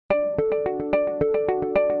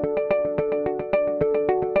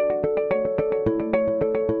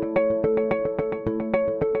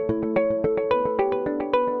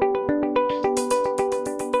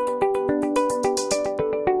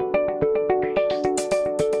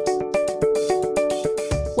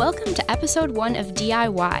Welcome to episode 1 of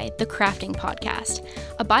DIY, the crafting podcast,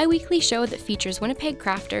 a bi-weekly show that features Winnipeg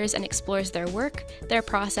crafters and explores their work, their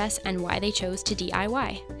process, and why they chose to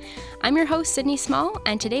DIY. I'm your host, Sydney Small,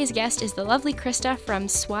 and today's guest is the lovely Krista from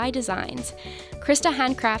Swai Designs. Krista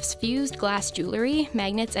handcrafts fused glass jewelry,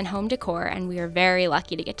 magnets, and home decor, and we are very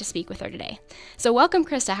lucky to get to speak with her today. So welcome,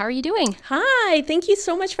 Krista. How are you doing? Hi, thank you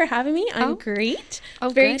so much for having me. I'm great.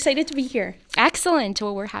 Very excited to be here. Excellent.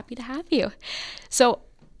 Well, we're happy to have you. So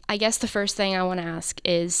I guess the first thing I want to ask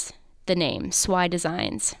is the name, Swai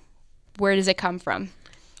Designs. Where does it come from?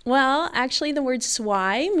 Well, actually, the word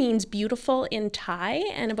Swai means beautiful in Thai.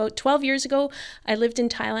 And about 12 years ago, I lived in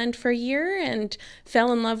Thailand for a year and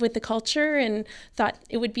fell in love with the culture and thought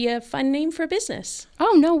it would be a fun name for a business.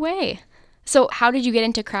 Oh, no way. So how did you get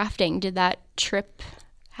into crafting? Did that trip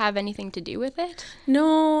have anything to do with it?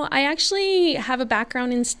 No, I actually have a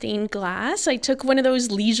background in stained glass. I took one of those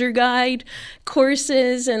leisure guide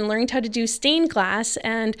courses and learned how to do stained glass.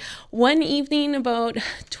 And one evening about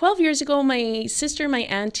 12 years ago, my sister, my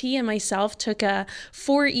auntie, and myself took a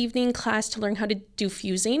 4-evening class to learn how to do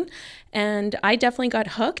fusing. And I definitely got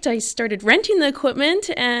hooked. I started renting the equipment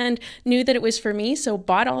and knew that it was for me, so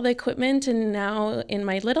bought all the equipment. And now in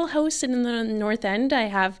my little house in the North End, I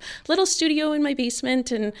have a little studio in my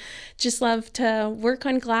basement and just love to work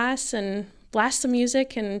on glass and blast some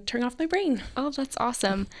music and turn off my brain. Oh, that's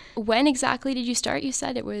awesome. When exactly did you start? You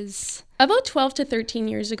said it was about 12 to 13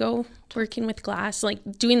 years ago, working with glass, like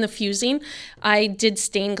doing the fusing. I did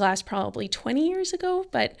stained glass probably 20 years ago,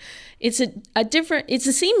 but it's it's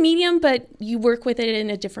the same medium, but you work with it in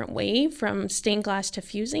a different way from stained glass to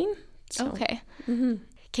fusing. So. Okay. Mm-hmm.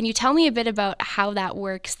 Can you tell me a bit about how that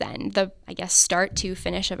works then, the, start to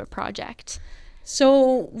finish of a project?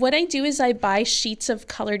 So what I do is I buy sheets of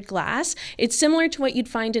colored glass. It's similar to what you'd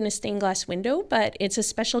find in a stained glass window, but it's a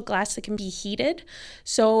special glass that can be heated.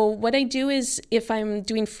 So what I do is if I'm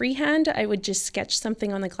doing freehand, I would just sketch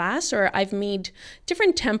something on the glass, or I've made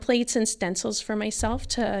different templates and stencils for myself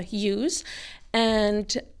to use.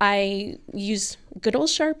 And I use good old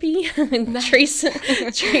Sharpie and trace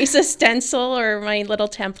a stencil or my little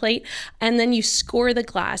template. And then you score the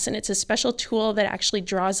glass. And it's a special tool that actually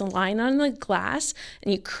draws a line on the glass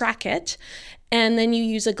and you crack it. And then you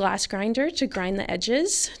use a glass grinder to grind the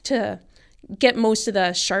edges to get most of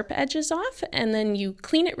the sharp edges off. And then you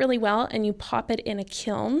clean it really well and you pop it in a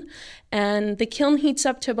kiln. And the kiln heats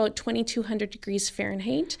up to about 2,200 degrees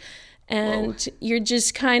Fahrenheit. And Whoa. You're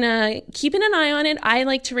just kind of keeping an eye on it. I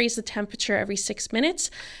like to raise the temperature every 6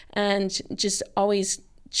 minutes and just always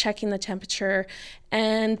checking the temperature.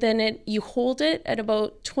 And then you hold it at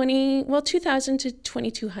about 2,000 to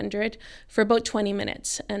 2,200 for about 20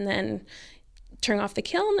 minutes. And then turn off the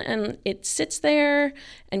kiln and it sits there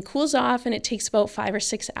and cools off, and it takes about 5 or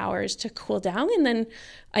 6 hours to cool down. And then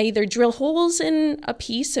I either drill holes in a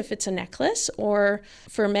piece if it's a necklace, or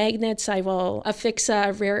for magnets I will affix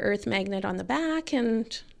a rare earth magnet on the back,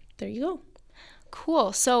 and there you go.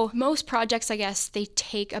 Cool. So most projects, I guess, they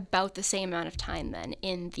take about the same amount of time then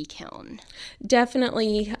in the kiln.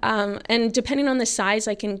 Definitely. And depending on the size,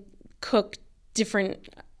 I can cook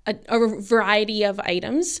a variety of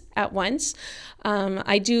items at once.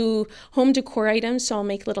 I do home decor items, so I'll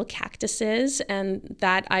make little cactuses, and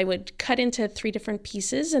that I would cut into 3 different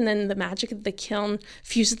pieces, and then the magic of the kiln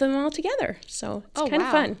fuses them all together. So it's kind of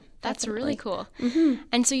fun. That's definitely. Really cool. Mm-hmm.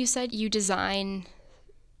 And so you said you design,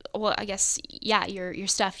 your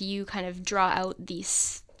stuff, you kind of draw out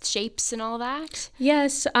these shapes and all that?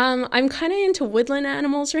 Yes, I'm kind of into woodland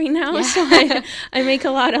animals right now, yeah. So I make a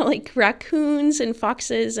lot of like raccoons and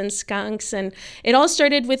foxes and skunks, and it all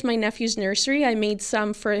started with my nephew's nursery. I made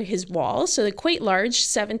some for his wall, so they're quite large,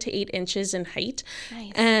 7 to 8 inches in height.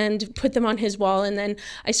 Nice. And put them on his wall, and then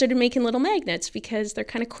I started making little magnets because they're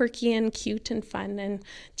kind of quirky and cute and fun, and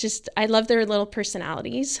just I love their little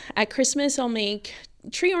personalities. At Christmas, I'll make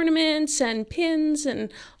tree ornaments and pins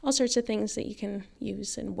and all sorts of things that you can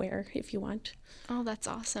use and wear if you want. Oh, that's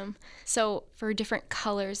awesome. So for different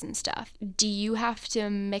colors and stuff, do you have to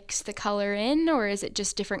mix the color in, or is it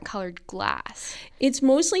just different colored glass? It's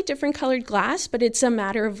mostly different colored glass, but it's a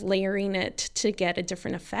matter of layering it to get a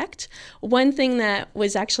different effect. One thing that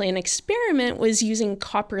was actually an experiment was using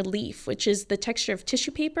copper leaf, which is the texture of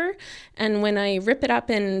tissue paper. And when I rip it up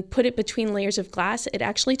and put it between layers of glass, it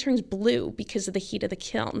actually turns blue because of the heat of the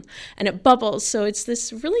kiln, and it bubbles. So it's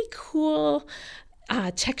this really cool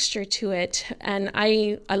texture to it, and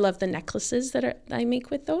I love the necklaces that I make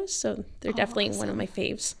with those, so they're definitely awesome. One of my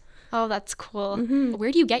faves. Oh, that's cool.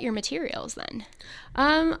 Where do you get your materials then?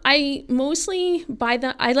 I mostly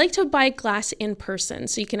I like to buy glass in person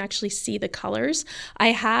so you can actually see the colors. I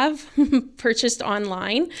have purchased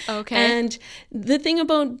online. Okay. And the thing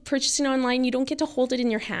about purchasing online, you don't get to hold it in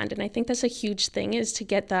your hand. And I think that's a huge thing, is to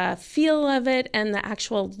get the feel of it and the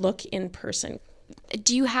actual look in person.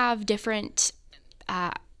 Do you have different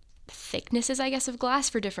thicknesses, I guess, of glass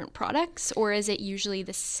for different products, or is it usually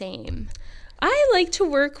the same? I like to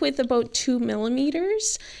work with about 2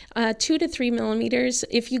 millimeters, 2 to 3 millimeters.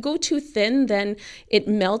 If you go too thin, then it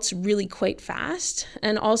melts really quite fast.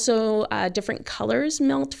 And also different colors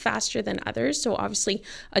melt faster than others. So obviously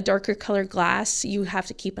a darker colored glass you have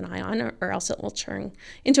to keep an eye on, or else it will turn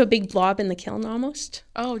into a big blob in the kiln almost.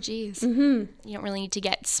 Oh, geez. You don't really need to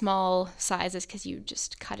get small sizes because you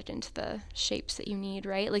just cut it into the shapes that you need,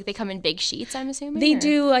 right? Like they come in big sheets, I'm assuming? They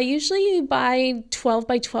do. I usually buy 12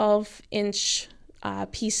 by 12 inch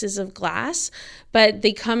pieces of glass, but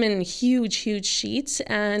they come in huge sheets,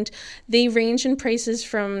 and they range in prices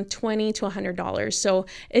from $20 to $100. So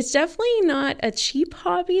it's definitely not a cheap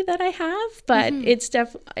hobby that I have, but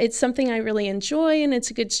it's something I really enjoy, and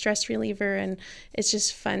it's a good stress reliever, and it's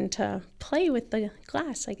just fun to play with the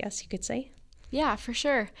glass, I guess you could say. Yeah, for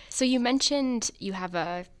sure. So you mentioned you have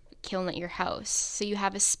a kiln at your house. So you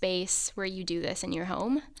have a space where you do this in your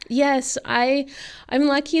home? Yes, I'm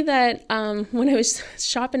lucky that when I was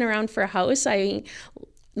shopping around for a house, I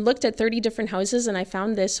looked at 30 different houses and I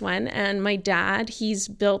found this one. And my dad, he's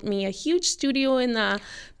built me a huge studio in the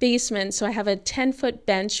basement. So I have a 10-foot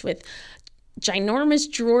bench with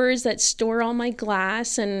ginormous drawers that store all my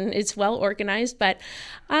glass, and it's well organized. But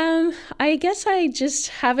I guess I just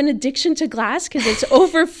have an addiction to glass because it's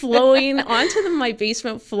overflowing onto my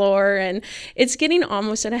basement floor, and it's getting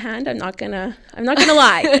almost out of hand. I'm not gonna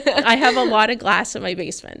lie. I have a lot of glass in my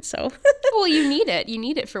basement, so. Well, you need it. You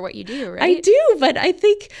need it for what you do, right? I do, but I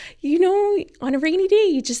think, on a rainy day,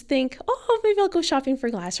 you just think, oh, maybe I'll go shopping for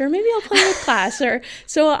glass, or maybe I'll play with glass,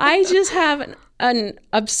 so I just have an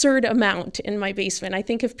absurd amount in my basement. I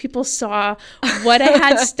think if people saw what I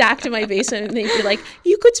had stacked in my basement, they'd be like,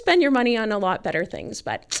 you could spend your money on a lot better things,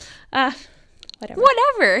 but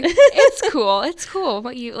whatever. It's cool. It's cool.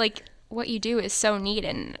 What you do is so neat,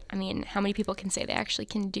 and I mean, how many people can say they actually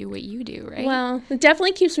can do what you do, right? Well, it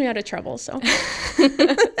definitely keeps me out of trouble, so.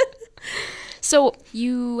 So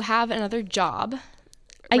you have another job,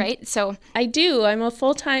 right? So I do. I'm a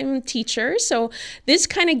full-time teacher. So this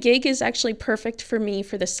kind of gig is actually perfect for me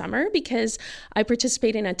for the summer because I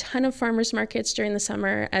participate in a ton of farmers markets during the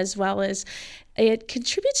summer, as well as it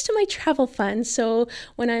contributes to my travel fund. So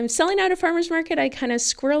when I'm selling out a farmers market, I kind of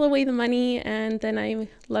squirrel away the money, and then I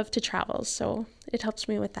love to travel. So it helps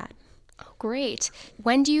me with that. Oh, great.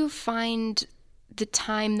 When do you find the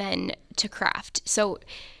time then to craft? So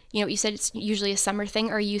you said it's usually a summer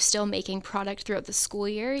thing. Are you still making product throughout the school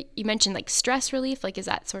year? You mentioned like stress relief. Like, is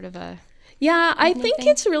that sort of a... Yeah, I think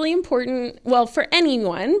it's really important, well, for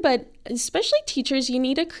anyone, but especially teachers, you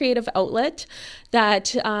need a creative outlet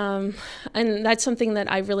that, and that's something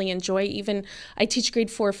that I really enjoy. Even I teach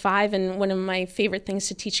grade 4 or 5, and one of my favorite things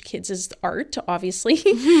to teach kids is art,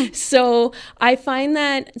 obviously. So I find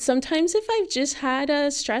that sometimes if I've just had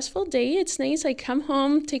a stressful day, it's nice. I come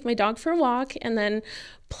home, take my dog for a walk, and then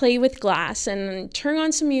play with glass and turn on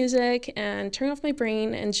some music and turn off my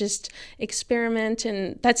brain and just experiment.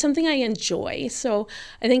 And that's something I enjoy. So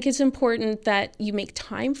I think it's important that you make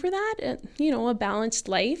time for that, a balanced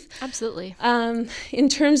life. Absolutely. In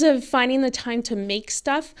terms of finding the time to make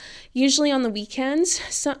stuff, usually on the weekends,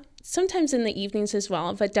 sometimes in the evenings as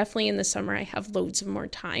well, but definitely in the summer I have loads of more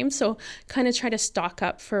time. So kind of try to stock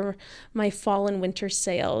up for my fall and winter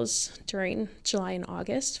sales during July and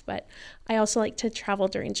August. But I also like to travel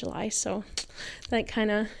during July. So that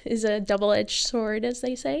kind of is a double-edged sword, as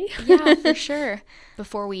they say. Yeah, for sure.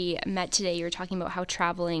 Before we met today, you were talking about how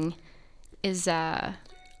traveling is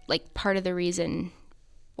like part of the reason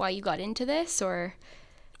why you got into this, or?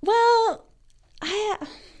 Well,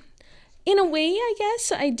 in a way, I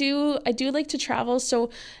guess I do like to travel, so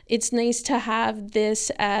it's nice to have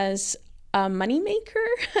this as a moneymaker,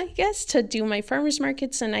 I guess, to do my farmers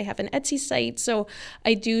markets, and I have an Etsy site, so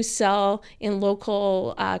I do sell in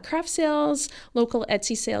local craft sales, local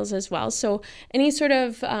Etsy sales as well. So any sort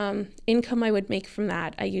of income I would make from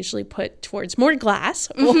that, I usually put towards more glass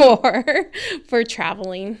or for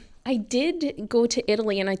traveling. I did go to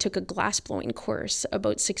Italy and I took a glass blowing course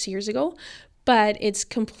about 6 years ago. But it's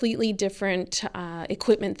completely different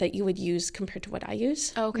equipment that you would use compared to what I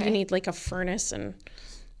use. Okay. You need like a furnace and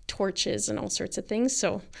torches and all sorts of things.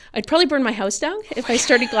 So I'd probably burn my house down if I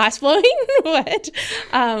started glass blowing, but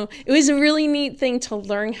it was a really neat thing to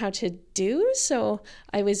learn how to do. So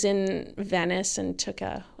I was in Venice and took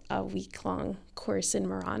a week-long course in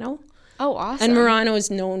Murano. Oh, awesome. And Murano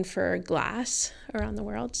is known for glass around the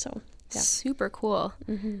world. So yeah. Super cool.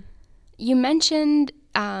 Mm-hmm. You mentioned,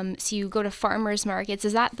 so you go to farmers markets.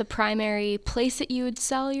 Is that the primary place that you would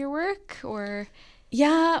sell your work, or?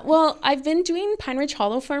 Yeah, well, I've been doing Pine Ridge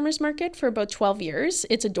Hollow Farmers Market for about 12 years.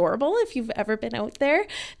 It's adorable if you've ever been out there.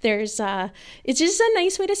 It's just a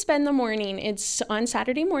nice way to spend the morning. It's on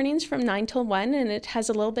Saturday mornings from 9 till 1, and it has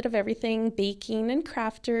a little bit of everything, baking and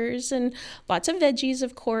crafters and lots of veggies,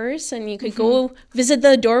 of course. And you could go visit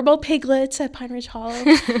the adorable piglets at Pine Ridge Hollow.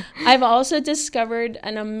 I've also discovered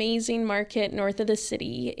an amazing market north of the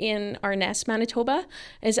city in Arness, Manitoba.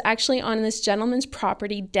 It's actually on this gentleman's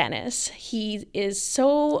property, Dennis. He is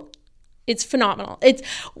it's phenomenal.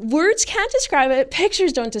 Words can't describe it.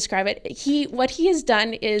 Pictures don't describe it. What he has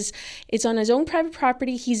done is it's on his own private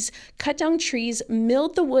property. He's cut down trees,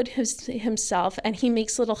 milled the wood himself, and he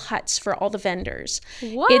makes little huts for all the vendors.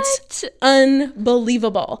 What? It's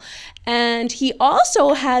unbelievable. And he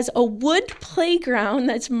also has a wood playground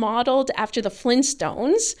that's modeled after the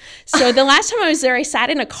Flintstones. So the last time I was there, I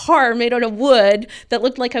sat in a car made out of wood that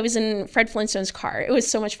looked like I was in Fred Flintstone's car. It was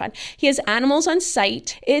so much fun. He has animals on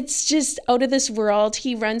site. It's just out of this world.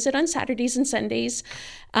 He runs it on Saturdays and Sundays.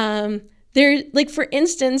 For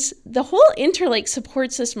instance, the whole Interlake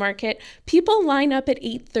supports this market. People line up at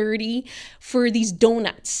 8:30 for these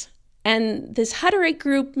donuts. And this Hutterite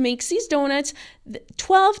group makes these donuts,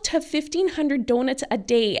 12 to 1,500 donuts a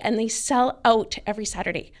day, and they sell out every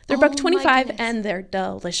Saturday. They're $1.25 and they're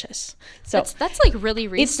delicious. So that's like really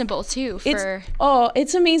reasonable too.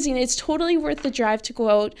 It's amazing. It's totally worth the drive to go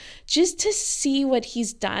out just to see what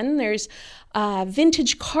he's done. There's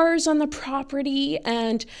vintage cars on the property,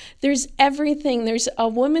 and there's everything. There's a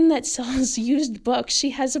woman that sells used books. She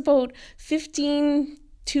has about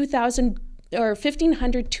 2,000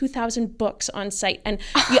 books on site, and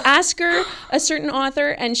you ask her a certain author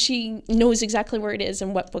and she knows exactly where it is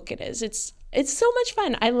and what book it is. It's so much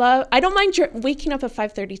fun. I don't mind waking up at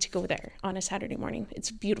 5:30 to go there on a Saturday morning.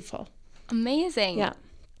 It's beautiful. Amazing. Yeah,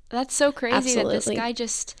 that's so crazy. Absolutely. That this guy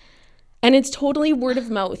just... And it's totally word of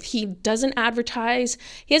mouth. He doesn't advertise.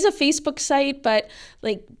 He has a Facebook site, but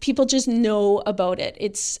people just know about it.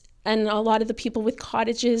 And a lot of the people with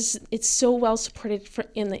cottages, it's so well supported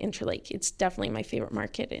in the Interlake. It's definitely my favorite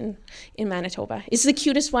market in Manitoba. It's the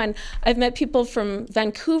cutest one. I've met people from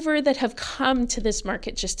Vancouver that have come to this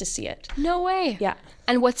market just to see it. No way. Yeah.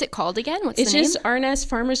 And what's it called again? What's the name? It's just Arness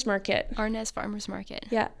Farmers Market. Arness Farmers Market.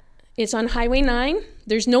 Yeah. It's on Highway 9.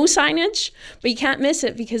 There's no signage, but you can't miss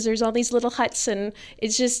it because there's all these little huts, and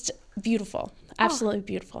it's just beautiful. Absolutely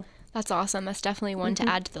beautiful. That's awesome. That's definitely one to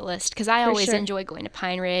add to the list, because I always enjoy going to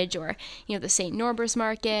Pine Ridge or, the St. Norbert's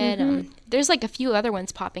Market. There's a few other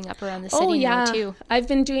ones popping up around the city now too. I've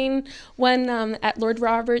been doing one at Lord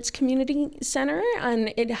Roberts Community Center,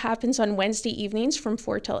 and it happens on Wednesday evenings from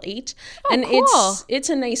 4 till 8. And cool. It's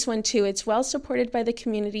a nice one too. It's well supported by the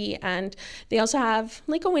community, and they also have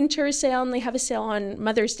a winter sale, and they have a sale on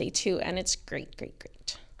Mother's Day too, and it's great, great, great.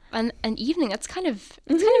 An evening, that's kind of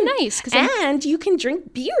nice. And you can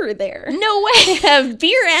drink beer there. No way. They have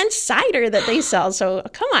beer and cider that they sell. So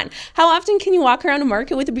come on. How often can you walk around a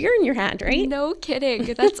market with a beer in your hand, right? No kidding.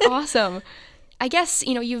 That's awesome. I guess,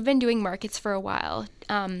 you've been doing markets for a while,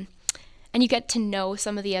 and you get to know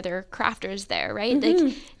some of the other crafters there, right?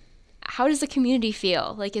 How does the community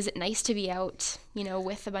feel? Is it nice to be out,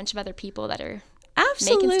 with a bunch of other people that are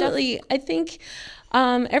Absolutely. I think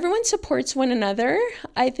everyone supports one another.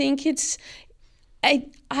 I think I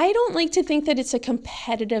don't like to think that it's a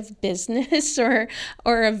competitive business or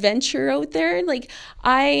a venture out there.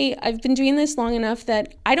 I've been doing this long enough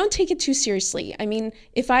that I don't take it too seriously. I mean,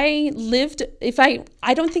 I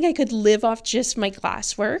don't think I could live off just my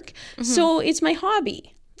glasswork. So it's my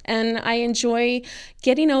hobby. And I enjoy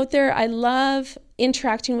getting out there. I love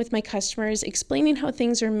interacting with my customers, explaining how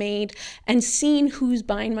things are made, and seeing who's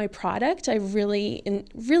buying my product. I really,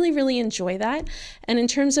 really enjoy that. And in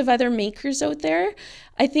terms of other makers out there,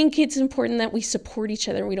 I think it's important that we support each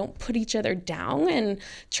other. We don't put each other down and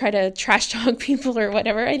try to trash talk people or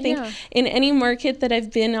whatever. I think in any market that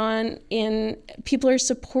I've been on, people are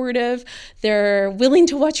supportive. They're willing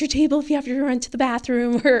to watch your table if you have to run to the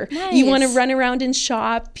bathroom or you want to run around and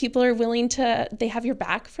shop. People are willing to, they have your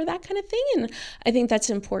back for that kind of thing. And I think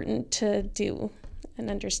that's important to do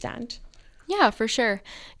and understand. Yeah, for sure.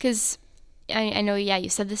 Because I know, yeah, you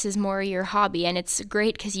said this is more your hobby, and it's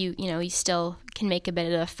great because you still can make a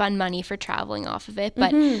bit of fun money for traveling off of it.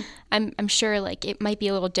 But I'm sure like it might be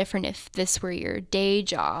a little different if this were your day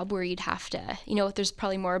job, where you'd have to, there's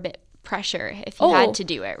probably more a bit pressure if you had to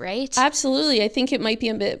do it, right? Absolutely. I think it might be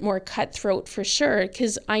a bit more cutthroat for sure,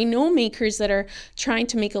 because I know makers that are trying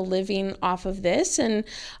to make a living off of this. And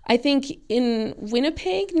I think in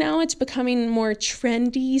Winnipeg now it's becoming more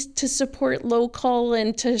trendy to support local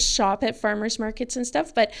and to shop at farmers markets and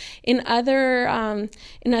stuff. But in other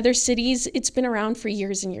cities, it's been around for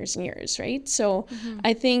years and years and years, right? So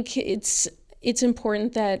I think it's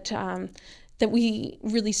important that that we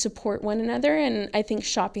really support one another. And I think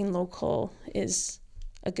shopping local is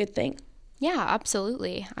a good thing. Yeah,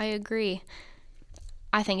 absolutely. I agree.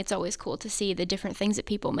 I think it's always cool to see the different things that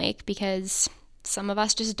people make, because some of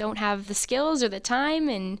us just don't have the skills or the time,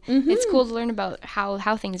 and it's cool to learn about how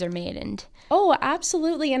things are made. And oh,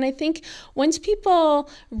 absolutely. And I think once people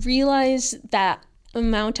realize that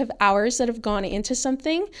amount of hours that have gone into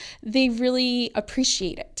something, they really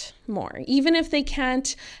appreciate it more, even if they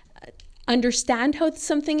can't understand how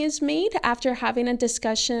something is made after having a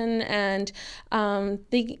discussion, and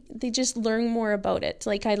they just learn more about it.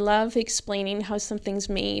 Like, I love explaining how something's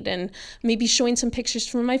made and maybe showing some pictures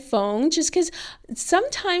from my phone, just because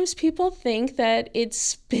sometimes people think that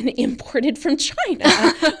it's been imported from China,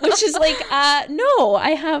 which is like, no,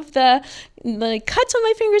 I have the cuts on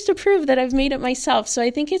my fingers to prove that I've made it myself. So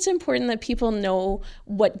I think it's important that people know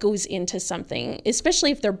what goes into something,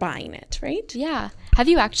 especially if they're buying it, right? Yeah. Have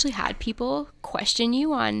you actually had people question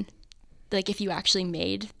you on, like, if you actually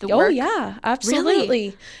made the work? Oh, yeah, absolutely.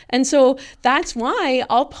 Really? And so that's why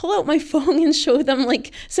I'll pull out my phone and show them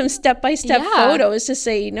like some step-by-step photos to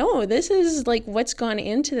say, no, this is like what's gone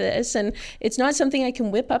into this. And it's not something I can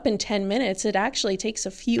whip up in 10 minutes. It actually takes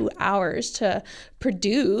a few hours to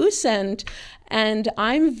produce. And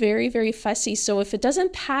I'm very, very fussy. So if it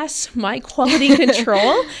doesn't pass my quality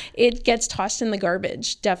control, it gets tossed in the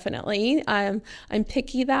garbage, definitely. I'm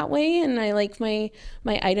picky that way, and I like my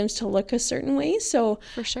items to look a certain way. So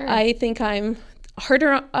for sure, I think I'm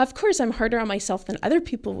harder. Of course, I'm harder on myself than other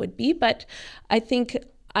people would be, but I think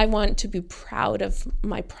I want to be proud of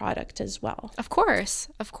my product as well. Of course.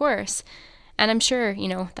 And I'm sure,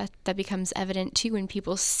 that becomes evident too when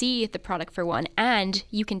people see the product for one, and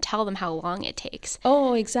you can tell them how long it takes.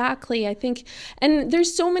 Oh, exactly. I think, and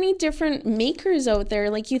there's so many different makers out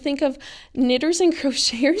there. Like, you think of knitters and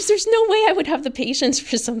crocheters, there's no way I would have the patience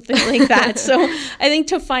for something like that. So I think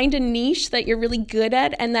to find a niche that you're really good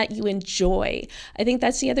at and that you enjoy, I think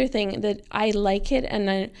that's the other thing, that I like it,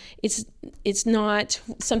 and it's not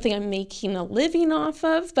something I'm making a living off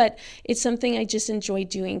of, but it's something I just enjoy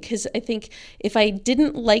doing, because I think if I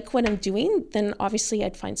didn't like what I'm doing, then obviously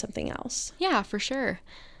I'd find something else. Yeah, for sure.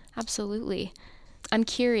 Absolutely. I'm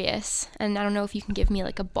curious, and I don't know if you can give me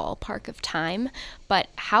like a ballpark of time, but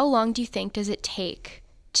how long do you think does it take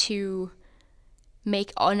to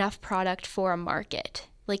make enough product for a market?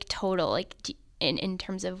 Like total, like in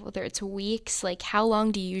terms of whether it's weeks, like how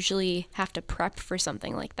long do you usually have to prep for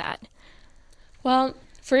something like that? Well,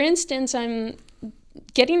 for instance, I'm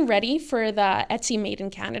getting ready for the Etsy Made in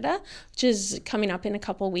Canada, which is coming up in a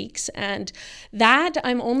couple weeks. And that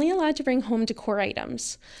I'm only allowed to bring home decor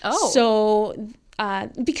items. Oh. So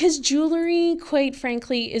because jewelry, quite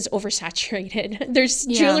frankly, is oversaturated. There's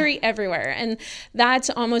jewelry everywhere. And that's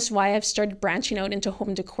almost why I've started branching out into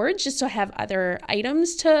home decor, just so I have other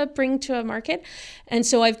items to bring to a market. And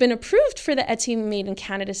so I've been approved for the Etsy Made in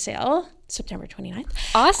Canada sale, September 29th.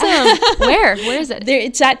 Awesome. Where is it?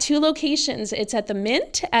 It's at 2 locations. It's at the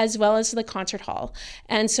Mint as well as the concert hall.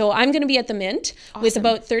 And so I'm going to be at the Mint with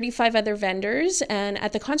about 35 other vendors. And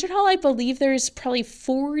at the concert hall, I believe there's probably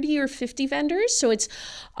 40 or 50 vendors. So it's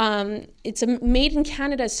a Made in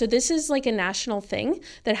Canada. So this is like a national thing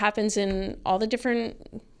that happens in all the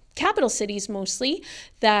different capital cities mostly,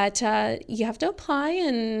 that you have to apply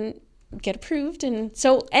and get approved. And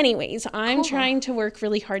so anyways, I'm trying to work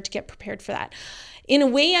really hard to get prepared for that. In a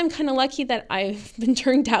way, I'm kind of lucky that I've been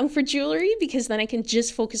turned down for jewelry, because then I can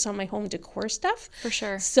just focus on my home decor stuff. For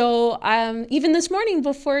sure. So even this morning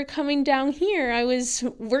before coming down here, I was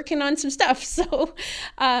working on some stuff. So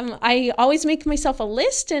I always make myself a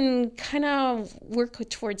list and kind of work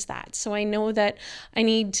towards that. So I know that I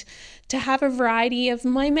need to have a variety of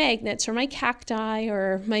my magnets or my cacti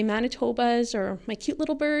or my Manitobas or my cute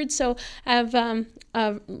little birds. So I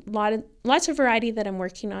have lots of variety that I'm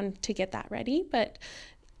working on to get that ready. But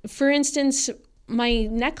for instance, my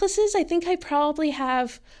necklaces, I think I probably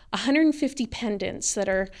have 150 pendants that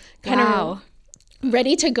are kind of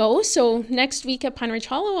ready to go. So next week at Pine Ridge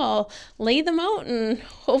Hollow, I'll lay them out and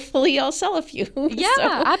hopefully I'll sell a few.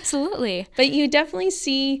 Yeah, absolutely. But you definitely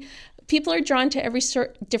see people are drawn to every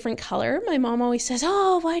different color. My mom always says,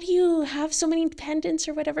 oh, why do you have so many pendants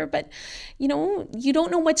or whatever? But, you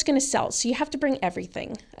don't know what's going to sell. So you have to bring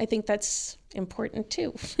everything. I think that's important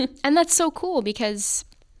too. And that's so cool because,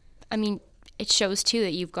 it shows too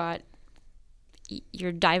that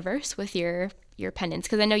you're diverse with your pendants,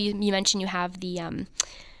 because I know you mentioned you have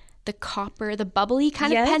the copper, the bubbly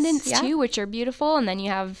kind of pendants too, which are beautiful, and then you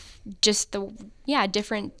have just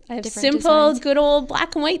different simple designs. Good old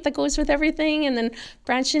black and white that goes with everything, and then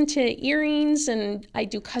branch into earrings, and I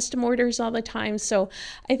do custom orders all the time. So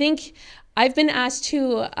I think I've been asked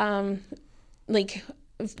to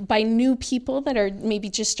by new people that are maybe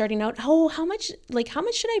just starting out, how much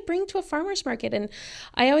should I bring to a farmer's market? And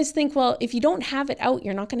I always think, well, if you don't have it out,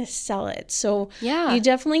 you're not going to sell it. So you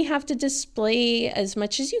definitely have to display as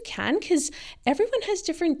much as you can, because everyone has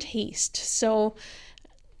different taste. So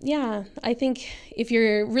yeah, I think if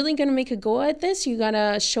you're really going to make a go at this, you got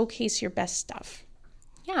to showcase your best stuff.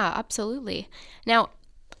 Yeah, absolutely. Now,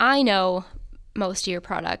 I know most of your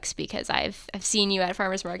products because I've seen you at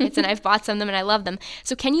farmers markets and I've bought some of them and I love them.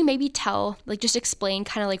 So can you maybe just explain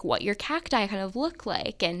kind of what your cacti kind of look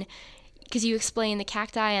like? And because you explain the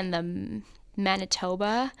cacti and the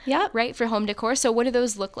Manitoba, right, for home decor. So what do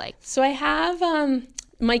those look like? So I have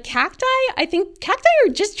my cacti. I think cacti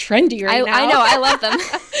are just trendy right now. I know, I love them.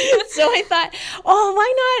 So I thought,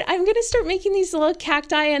 why not? I'm going to start making these little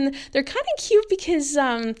cacti, and they're kind of cute because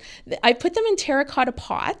I put them in terracotta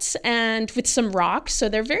pots and with some rocks, so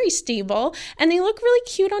they're very stable, and they look really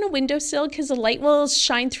cute on a windowsill because the light will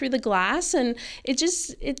shine through the glass, and it's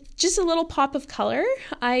just a little pop of color.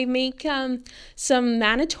 I make some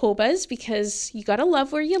Manitobas because you got to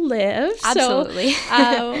love where you live. Absolutely.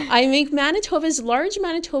 So I make Manitobas, large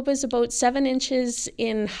Manitobas, about 7 inches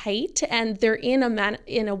in height, and they're in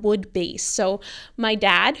a wood base. So my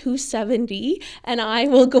dad, who's 70, and I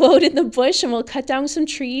will go out in the bush and we'll cut down some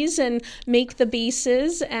trees and make the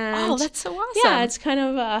bases. And that's so awesome. Yeah, it's kind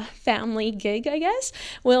of a family gig, I guess.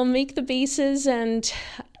 We'll make the bases, and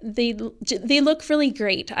they look really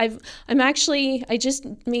great. I just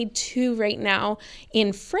made 2 right now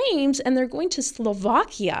in frames, and they're going to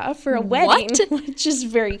Slovakia for a wedding, which is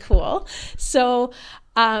very cool. So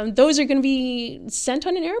those are going to be sent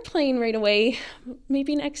on an airplane right away,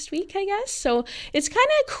 maybe next week, I guess. So it's kind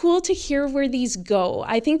of cool to hear where these go.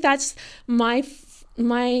 I think that's my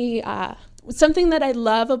something that I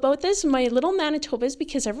love about this, my little Manitobas,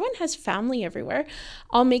 because everyone has family everywhere.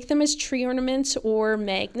 I'll make them as tree ornaments or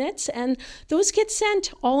magnets, and those get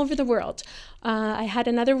sent all over the world. I had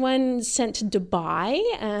another one sent to Dubai,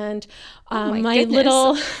 and my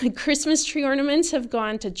little Christmas tree ornaments have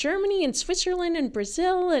gone to Germany and Switzerland and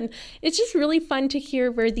Brazil, and it's just really fun to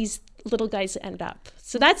hear where these little guys end up.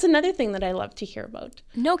 So that's another thing that I love to hear about.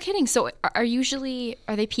 No kidding. So are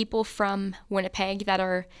they people from Winnipeg that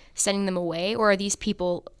are sending them away, or are these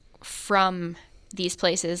people from these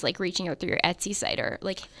places reaching out through your Etsy site, or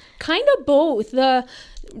kind of both?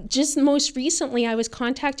 Just most recently I was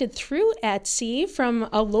contacted through Etsy from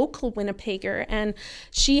a local Winnipegger, and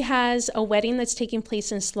she has a wedding that's taking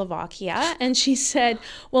place in Slovakia, and she said,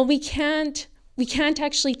 well, we can't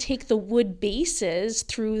actually take the wood bases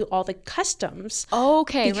through all the customs.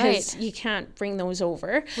 Okay, because right. you can't bring those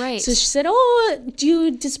over. Right. So she said, do you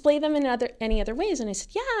display them in any other ways? And I said,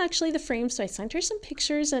 yeah, actually the frames. So I sent her some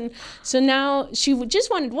pictures, and so now she just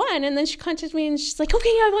wanted one, and then she contacted me and she's like, okay,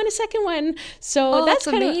 I want a second one. So that's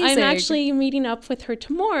kind of, I'm actually meeting up with her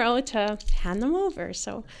tomorrow to hand them over.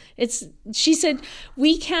 So she said,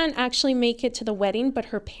 we can't actually make it to the wedding, but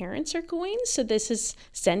her parents are going. So this is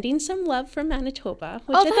sending some love from Manitoba,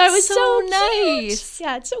 which I thought was so nice.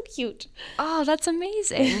 Yeah, it's so cute. Oh, that's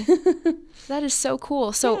amazing. That is so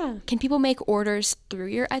cool. So can people make orders through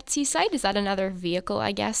your Etsy site? Is that another vehicle,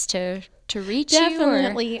 I guess, to reach you?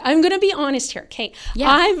 Definitely. I'm going to be honest here. Okay. Yeah.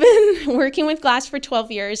 I've been working with glass for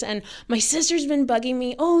 12 years, and my sister's been bugging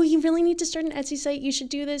me. Oh, you really need to start an Etsy site. You should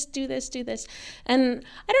do this, do this, do this. And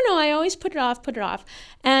I don't know. I always put it off.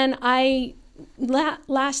 And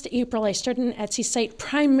last April, I started an Etsy site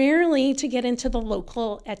primarily to get into the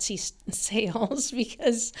local Etsy sales,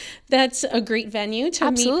 because that's a great venue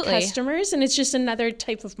to meet customers, and it's just another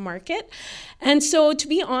type of market. And so, to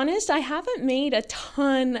be honest, I haven't made a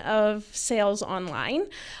ton of sales online.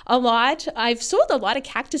 I've sold a lot of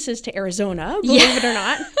cactuses to Arizona, believe it or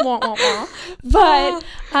not. Wah, wah, wah.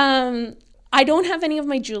 But I don't have any of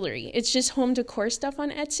my jewelry. It's just home decor stuff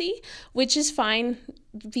on Etsy, which is fine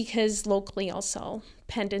because locally I'll sell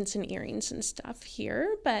pendants and earrings and stuff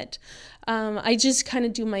here. But I just kind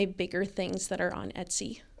of do my bigger things that are on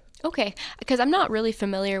Etsy. Okay, because I'm not really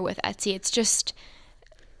familiar with Etsy. It's just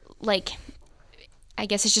like, I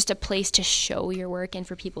guess it's just a place to show your work and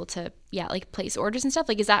for people to, like place orders and stuff.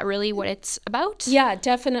 Like, is that really what it's about? Yeah,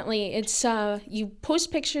 definitely. It's you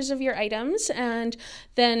post pictures of your items and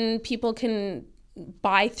then people can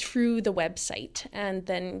buy through the website and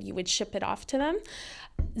then you would ship it off to them.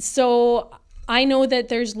 So I know that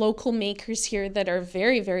there's local makers here that are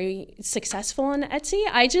very, very successful on Etsy.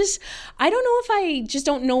 I don't know if I just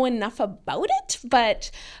don't know enough about it,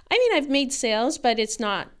 but I mean, I've made sales, but it's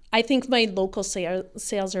not, I think my local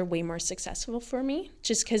sales are way more successful for me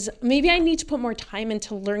just because maybe I need to put more time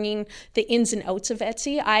into learning the ins and outs of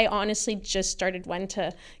Etsy. I honestly just started one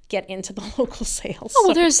to get into the local sales. Oh,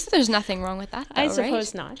 well, there's nothing wrong with that, though, I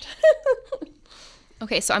suppose right? not.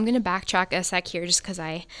 Okay, so I'm going to backtrack a sec here just because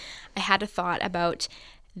I had a thought about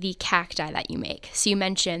the cacti that you make. So you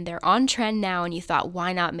mentioned they're on trend now and you thought,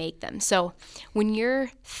 why not make them? So when you're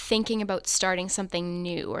thinking about starting something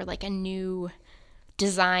new or like a new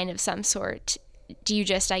design of some sort, do you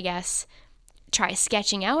just, I guess, try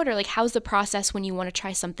sketching out, or like how's the process when you want to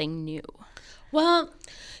try something new? Well,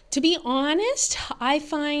 to be honest, I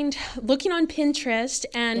find looking on Pinterest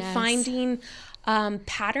and finding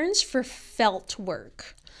patterns for felt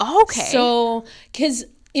work. Okay. So, because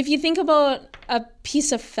if you think about a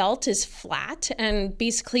piece of felt is flat, and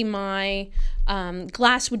basically my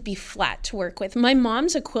glass would be flat to work with. My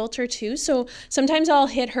mom's a quilter too, so sometimes I'll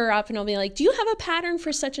hit her up and I'll be like, do you have a pattern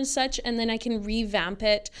for such and such? And then I can revamp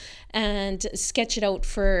it and sketch it out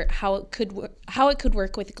for how it could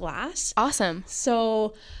work with glass. Awesome.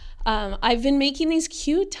 So I've been making these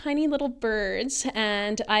cute tiny little birds,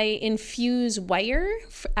 and I infuse wire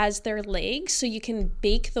as their legs, so you can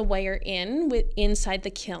bake the wire inside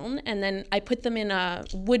the kiln, and then I put them in a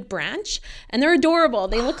wood branch, and they're adorable.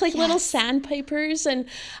 They look like little sandpipers, and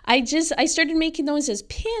I started making those as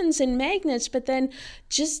pins and magnets, but then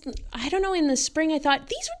I don't know, in the spring I thought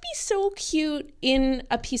these would be so cute in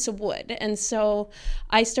a piece of wood, and so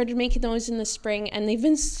I started making those in the spring, and they've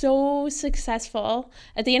been so successful.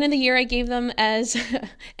 At the end of the year, I gave them as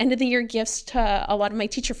end of the year gifts to a lot of my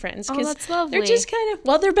teacher friends. Oh, that's lovely. They're just kind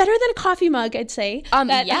of, they're better than a coffee mug, I'd say,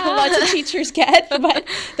 that lots of teachers get, but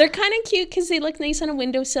they're kind of cute because they look nice on a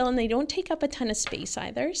windowsill and they don't take up a ton of space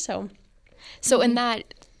either. So in that,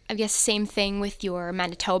 I guess, same thing with your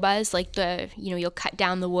Manitobas, like you'll cut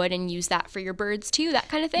down the wood and use that for your birds too, that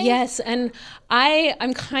kind of thing? Yes, and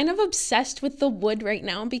I'm kind of obsessed with the wood right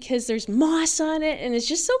now because there's moss on it and it's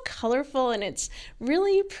just so colorful and it's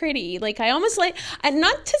really pretty. Like, I almost like,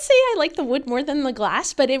 not to say I like the wood more than the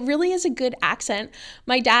glass, but it really is a good accent.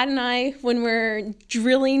 My dad and I, when we're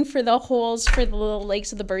drilling for the holes for the little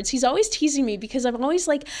legs of the birds, he's always teasing me because I'm always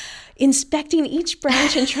like inspecting each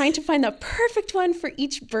branch and trying to find the perfect one for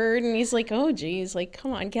each bird. And he's like, oh, geez, like,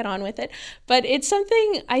 come on, get on with it. But it's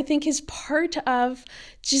something I think is part of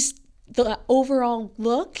just the overall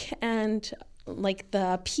look and like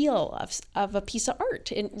the appeal of a piece of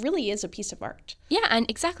art. It really is a piece of art. Yeah, and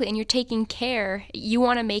exactly. And you're taking care. You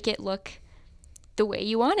want to make it look the way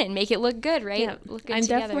you want it and make it look good, right? Yeah, look good I'm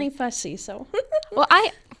together. definitely fussy, so. Well,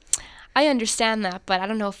 I understand that, but I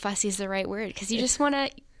don't know if fussy is the right word because you just want to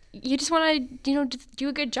do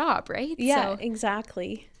a good job, right? Yeah,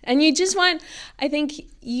 exactly. And you just want, I think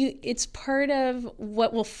it's part of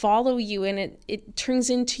what will follow you, and it turns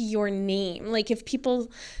into your name. Like, if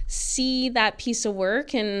people see that piece of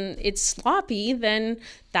work and it's sloppy, then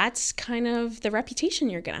that's kind of the reputation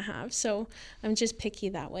you're going to have. So I'm just picky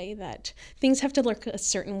that way, that things have to look a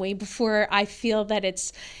certain way before I feel that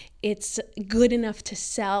it's good enough to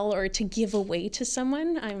sell or to give away to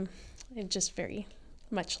someone. I'm just very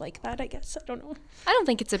much like that, I guess. I don't know. I don't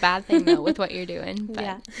think it's a bad thing, though, with what you're doing. But.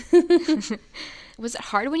 Yeah. Was it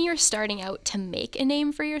hard when you were starting out to make a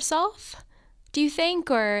name for yourself, do you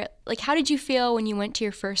think? Or, like, how did you feel when you went to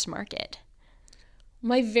your first market?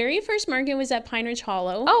 My very first market was at Pine Ridge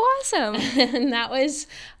Hollow. Oh, awesome. And that was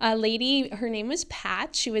a lady, her name was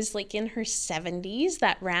Pat. She was like in her 70s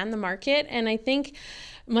that ran the market. And I think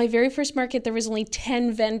my very first market, there was only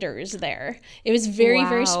 10 vendors there. It was very,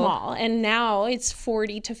 very small. And now it's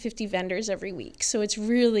 40 to 50 vendors every week. So it's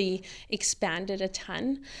really expanded a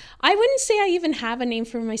ton. I wouldn't say I even have a name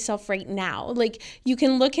for myself right now. Like, you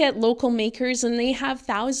can look at local makers and they have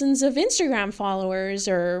thousands of Instagram followers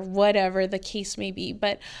or whatever the case may be.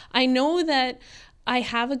 But I know that I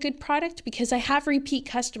have a good product because I have repeat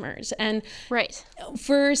customers. And right.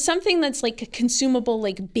 For something that's like a consumable,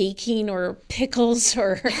 like baking or pickles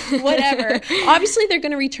or whatever, obviously they're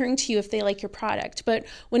going to return to you if they like your product. But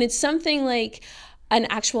when it's something like an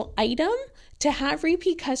actual item, to have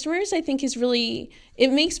repeat customers, I think is really,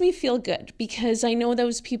 it makes me feel good because I know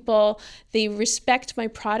those people, they respect my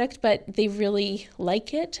product, but they really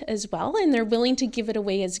like it as well. And they're willing to give it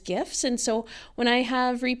away as gifts. And so when I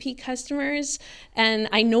have repeat customers and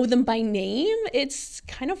I know them by name, it's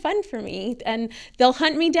kind of fun for me. And they'll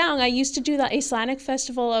hunt me down. I used to do the Icelandic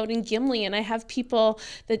Festival out in Gimli, and I have people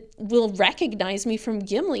that will recognize me from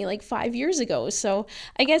Gimli like 5 years ago. So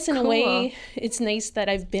I guess in a way, it's nice that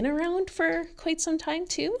I've been around for quite some time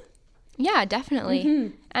too. Yeah,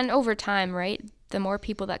 definitely. And over time, right, the more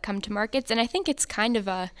people that come to markets, and I think it's kind of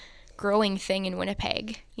a growing thing in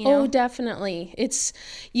Winnipeg, you know? Oh, definitely.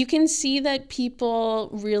 You can see that people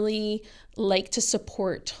really like to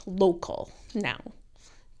support local now.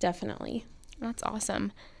 Definitely. That's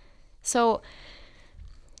awesome. So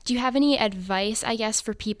do you have any advice, I guess,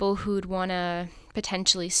 for people who'd want to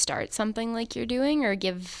potentially start something like you're doing or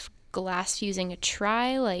give glass fusing a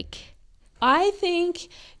try? I think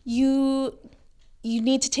you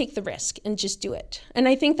need to take the risk and just do it. And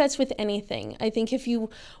I think that's with anything. I think if you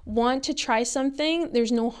want to try something,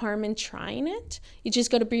 there's no harm in trying it. You just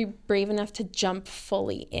got to be brave enough to jump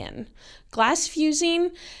fully in. Glass fusing,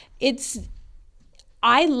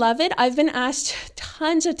 I love it. I've been asked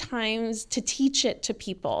tons of times to teach it to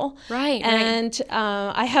people. Right. And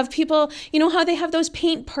I have people, you know how they have those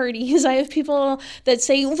paint parties? I have people that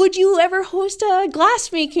say, would you ever host a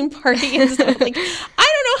glass making party? And stuff. I don't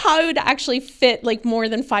know how I would actually fit like more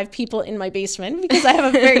than 5 people in my basement because I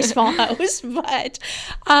have a very small house. But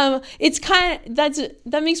it's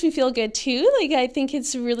that makes me feel good too. I think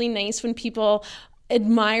it's really nice when people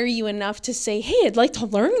admire you enough to say, hey, I'd like to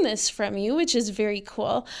learn this from you, which is very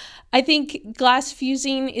cool. I think glass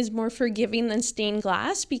fusing is more forgiving than stained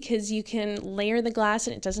glass because you can layer the glass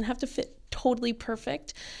and it doesn't have to fit totally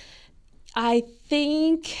perfect. I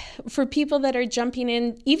think for people that are jumping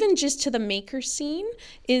in, even just to the maker scene,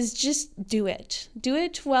 is just do it. Do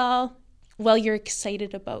it while you're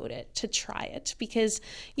excited about it, to try it, because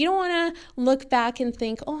you don't want to look back and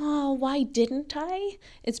think, oh, why didn't I?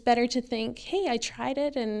 It's better to think, hey, I tried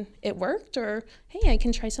it and it worked, or hey, I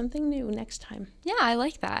can try something new next time. Yeah, I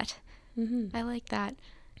like that. I like that.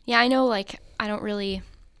 Yeah, I know, I don't really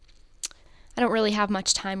have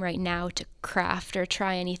much time right now to craft or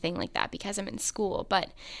try anything like that because I'm in school, but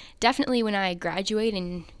definitely when I graduate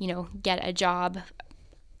and, get a job,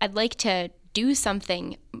 I'd like to do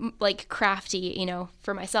something crafty,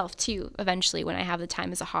 for myself too, eventually when I have the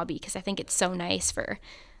time as a hobby, because I think it's so nice for,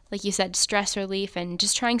 like you said, stress relief and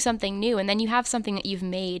just trying something new. And then you have something that you've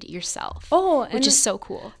made yourself, which is so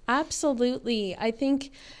cool. Absolutely. I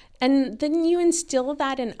think, and then you instill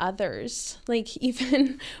that in others.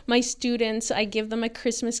 Even my students, I give them a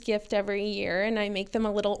Christmas gift every year and I make them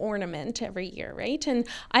a little ornament every year, right? And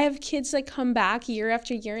I have kids that come back year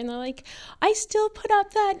after year and they're like, I still put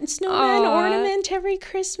up that snowman ornament every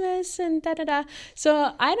Christmas and da-da-da.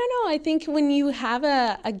 So I don't know. I think when you have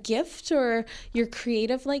a gift or you're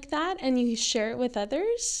creative like that and you share it with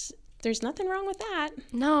others, there's nothing wrong with that.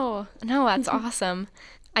 No, that's awesome.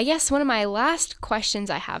 I guess one of my last questions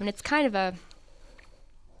I have, and it's kind of a,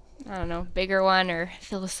 I don't know, bigger one or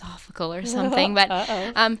philosophical or something, but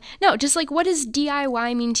no, just what does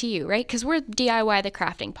DIY mean to you, right? Because we're DIY the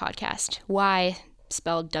Crafting Podcast. Why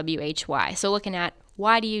spelled WHY. So looking at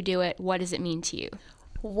why do you do it? What does it mean to you?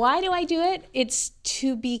 Why do I do it? It's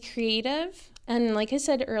to be creative. And like I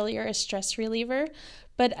said earlier, a stress reliever.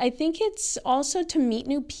 But I think it's also to meet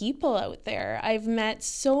new people out there. I've met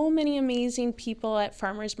so many amazing people at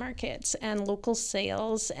farmers markets and local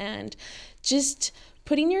sales and just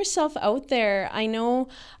putting yourself out there. I know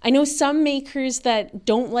some makers that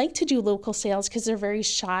don't like to do local sales because they're very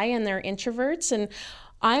shy and they're introverts, and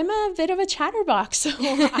I'm a bit of a chatterbox, so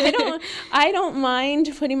I don't mind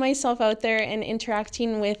putting myself out there and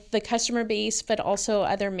interacting with the customer base, but also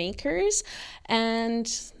other makers. And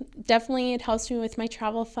definitely it helps me with my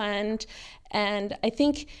travel fund. And I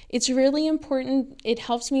think it's really important. It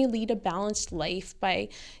helps me lead a balanced life by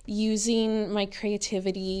using my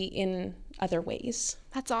creativity in other ways.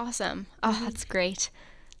 That's awesome. Oh, that's great.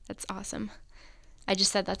 That's awesome. I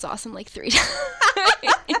just said that's awesome 3 times.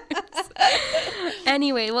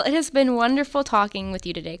 Anyway, well, it has been wonderful talking with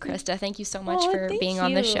you today, Krista. Thank you so much for being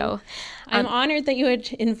on the show. I'm honored that you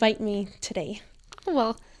would invite me today.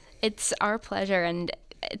 Well, it's our pleasure, and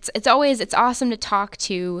it's awesome to talk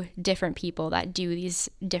to different people that do these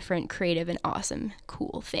different creative and awesome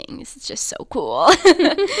cool things. It's just so cool.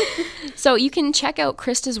 So you can check out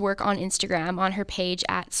Krista's work on Instagram on her page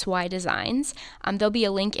at Swai Designs. There'll be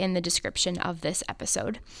a link in the description of this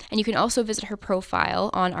episode. And you can also visit her profile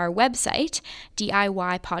on our website,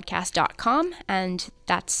 DIYpodcast.com, and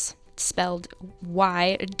that's spelled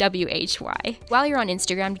YWHY. While you're on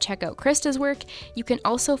Instagram to check out Krista's work, you can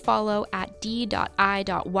also follow at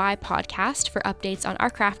d.i.y podcast for updates on our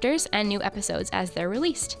crafters and new episodes as they're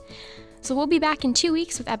released. So we'll be back in 2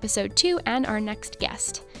 weeks with episode 2 and our next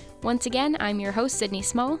guest. Once again, I'm your host, Sydney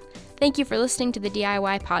Small. Thank you for listening to the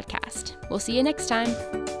DIY podcast. We'll see you next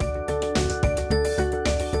time.